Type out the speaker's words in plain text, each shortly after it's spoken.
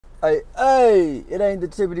Hey, it ain't the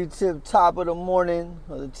tippity tip top of the morning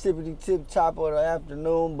or the tippity tip top of the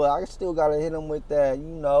afternoon, but I still gotta hit them with that,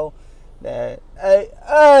 that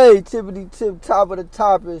tippity tip top of the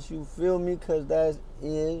topish, you feel me? Cause that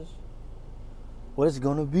is what it's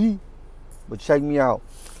gonna be. But check me out.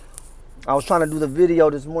 I was trying to do the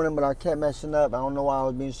video this morning, but I kept messing up. I don't know why I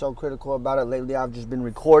was being so critical about it. Lately, I've just been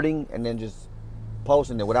recording and then just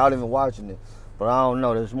posting it without even watching it. But I don't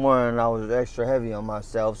know, this morning I was extra heavy on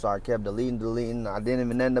myself, so I kept deleting. I didn't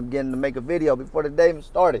even end up getting to make a video before the day even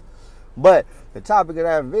started. But the topic of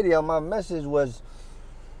that video, my message was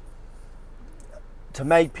to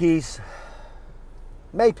make peace.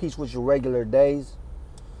 Make peace with your regular days.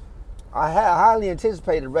 I had highly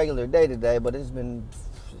anticipated a regular day today, but it's been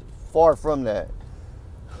far from that.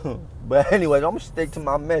 But anyways, I'm going to stick to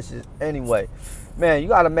my message anyway. Man, you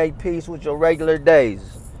got to make peace with your regular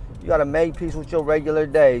days. You got to make peace with your regular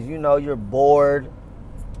days. You know, you're bored.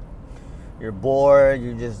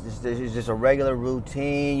 It's just a regular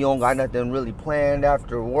routine. You don't got nothing really planned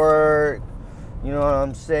after work. You know what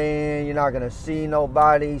I'm saying? You're not going to see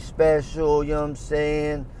nobody special. You know what I'm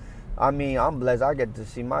saying? I mean, I'm blessed. I get to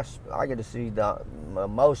see the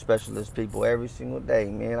most specialist people every single day,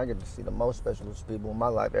 man. I get to see the most specialist people in my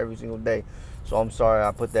life every single day. So I'm sorry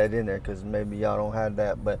I put that in there because maybe y'all don't have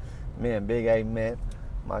that. But, man, big amen.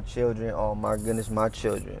 My children, oh my goodness, my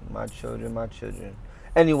children.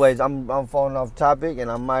 Anyways, I'm falling off topic,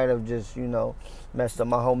 and I might have just, messed up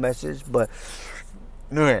my whole message. But,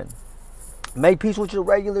 man, make peace with your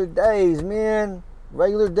regular days, man.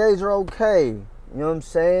 Regular days are okay. You know what I'm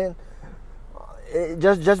saying?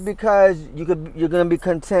 Just because you're gonna be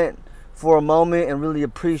content for a moment and really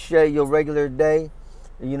appreciate your regular day.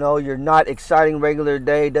 You're not exciting regular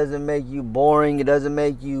day. It doesn't make you boring. It doesn't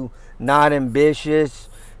make you not ambitious.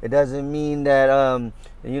 It doesn't mean that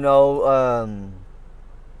you're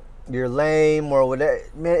lame or whatever.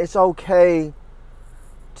 Man, it's okay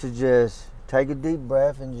to just take a deep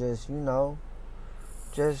breath and just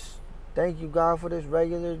thank you, God, for this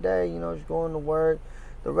regular day. Just going to work.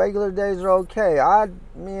 The regular days are okay.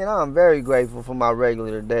 I'm very grateful for my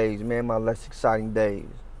regular days, man, my less exciting days.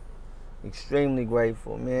 Extremely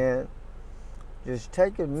grateful, man. Just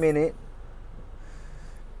take a minute,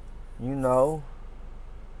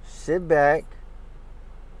 sit back,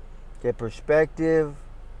 get perspective,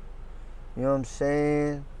 you know what I'm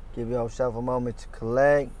saying? Give yourself a moment to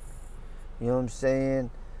collect, you know what I'm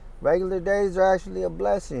saying? Regular days are actually a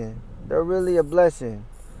blessing. They're really a blessing.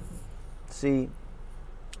 See,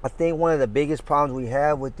 I think one of the biggest problems we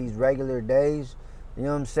have with these regular days, you know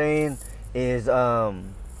what I'm saying, is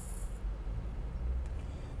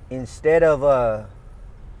instead of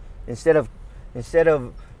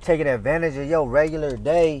taking advantage of your regular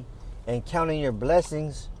day and counting your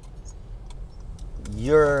blessings,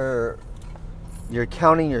 you're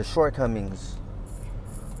counting your shortcomings,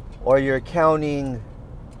 or you're counting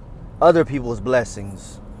other people's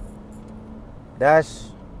blessings. I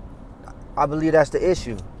believe that's the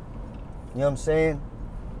issue. You know what I'm saying?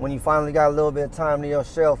 When you finally got a little bit of time to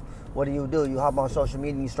yourself, what do? You hop on social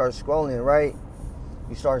media and you start scrolling, right?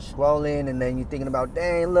 You start scrolling, and then you're thinking about,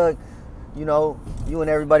 dang, look, you and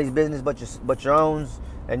everybody's business but your own,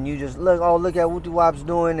 and you just look at what the Wop's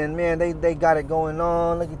doing, and man, they got it going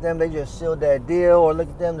on. Look at them, they just sealed that deal, or look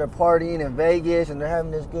at them, they're partying in Vegas and they're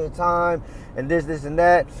having this good time, and this and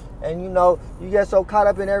that, and you get so caught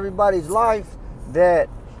up in everybody's life that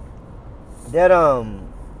you're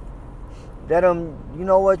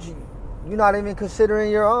not even considering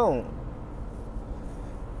your own.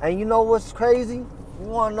 And you know what's crazy? You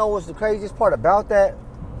want to know what's the craziest part about that?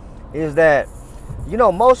 Is that,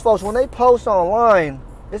 most folks, when they post online,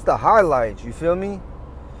 it's the highlights, you feel me?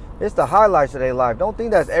 It's the highlights of their life. Don't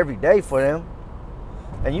think that's every day for them.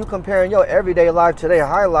 And you comparing your everyday life to their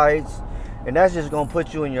highlights, and that's just going to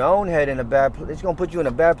put you in your own head it's going to put you in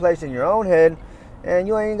a bad place in your own head, and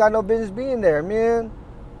you ain't got no business being there, man.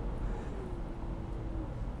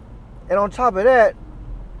 And on top of that,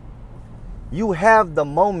 you have the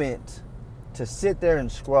moment to sit there and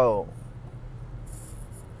scroll.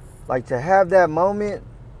 Like, to have that moment,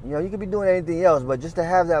 you could be doing anything else, but just to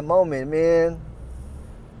have that moment, man,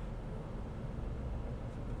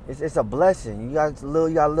 it's a blessing. You got a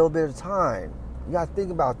little bit of time. You got to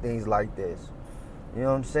think about things like this. You know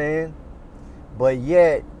what I'm saying? But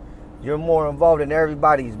yet, you're more involved in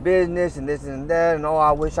everybody's business and this and that, and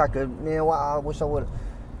I wish I could, man, I wish I would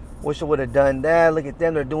have done that. Look at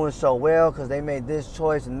them, they're doing so well because they made this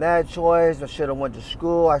choice and that choice. I should have went to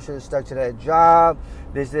school. I should have stuck to that job.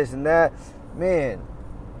 This and that. Man,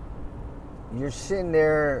 you're sitting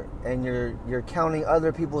there and you're counting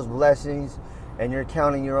other people's blessings. and you're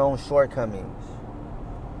counting your own shortcomings.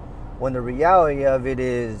 When the reality of it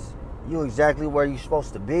is, you exactly where you're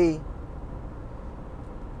supposed to be,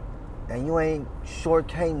 and you ain't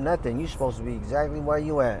shortcame nothing. You're supposed to be exactly where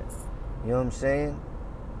you at. You know what I'm saying?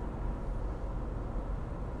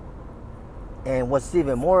 And what's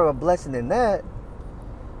even more of a blessing than that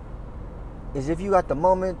is if you got the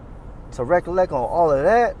moment to recollect on all of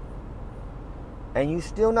that and you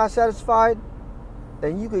still not satisfied,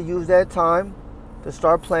 then you could use that time to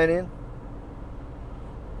start planning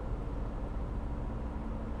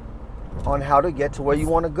on how to get to where you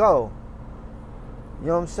want to go. You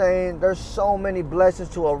know what I'm saying? There's so many blessings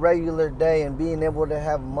to a regular day, and being able to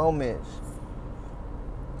have moments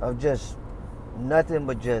of just nothing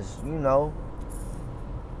but just, you know,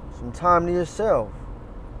 some time to yourself.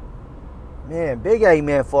 Man, big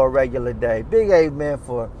amen for a regular day. Big amen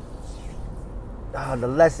for the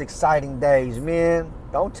less exciting days, man.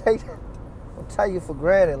 Don't take you for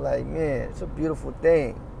granted. Like, man, it's a beautiful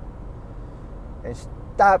thing. And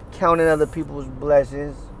stop counting other people's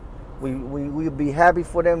blessings. We'll be happy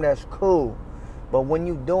for them, that's cool. But when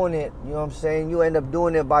you doing it, you know what I'm saying, you end up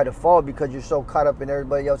doing it by default because you're so caught up in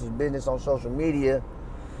everybody else's business on social media.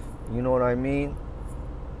 You know what I mean?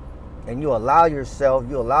 And you allow your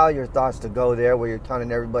thoughts to go there where you're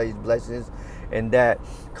counting everybody's blessings, and that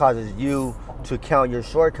causes you to count your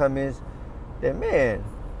shortcomings. Then, man,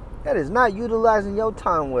 that is not utilizing your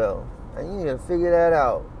time well. And you need to figure that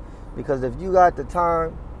out. Because if you got the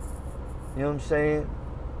time, you know what I'm saying,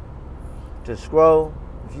 to scroll,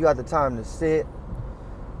 if you got the time to sit,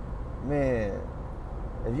 man,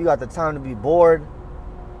 if you got the time to be bored,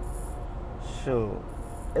 shoot,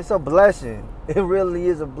 it's a blessing. It really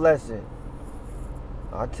is a blessing.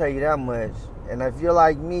 I'll tell you that much. And if you're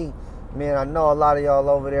like me, man, I know a lot of y'all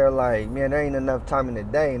over there like, man, there ain't enough time in the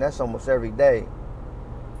day, and that's almost every day.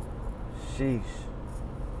 Sheesh.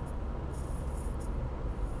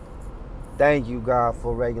 Thank you, God,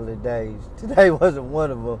 for regular days. Today wasn't one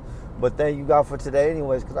of them. But thank you, God, for today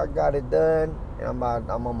anyways, because I got it done. And I'm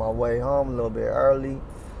on my way home a little bit early.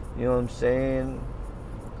 You know what I'm saying?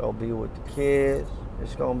 Go be with the kids.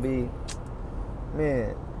 It's going to be, man,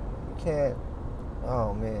 you can't,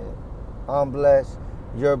 oh, man. I'm blessed.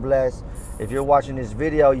 You're blessed. If you're watching this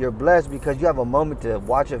video, you're blessed because you have a moment to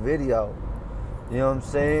watch a video. You know what I'm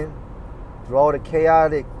saying? Through all the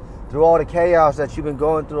chaos that you've been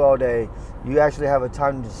going through all day, you actually have a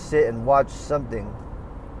time to sit and watch something.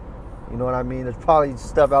 You know what I mean? There's probably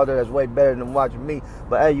stuff out there that's way better than watching me.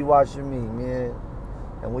 But hey, you watching me, man.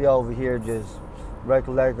 And we over here just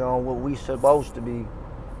recollecting on what we supposed to be.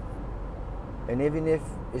 And even if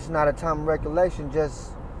it's not a time of recollection,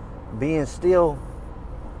 just being still,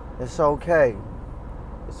 it's okay.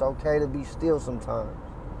 It's okay to be still sometimes.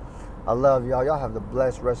 I love y'all. Y'all have the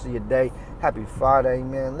blessed rest of your day. Happy Friday,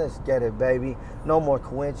 man. Let's get it, baby. No more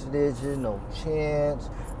coincidences, no chance,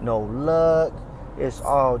 no luck. It's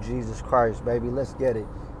all Jesus Christ, baby. Let's get it.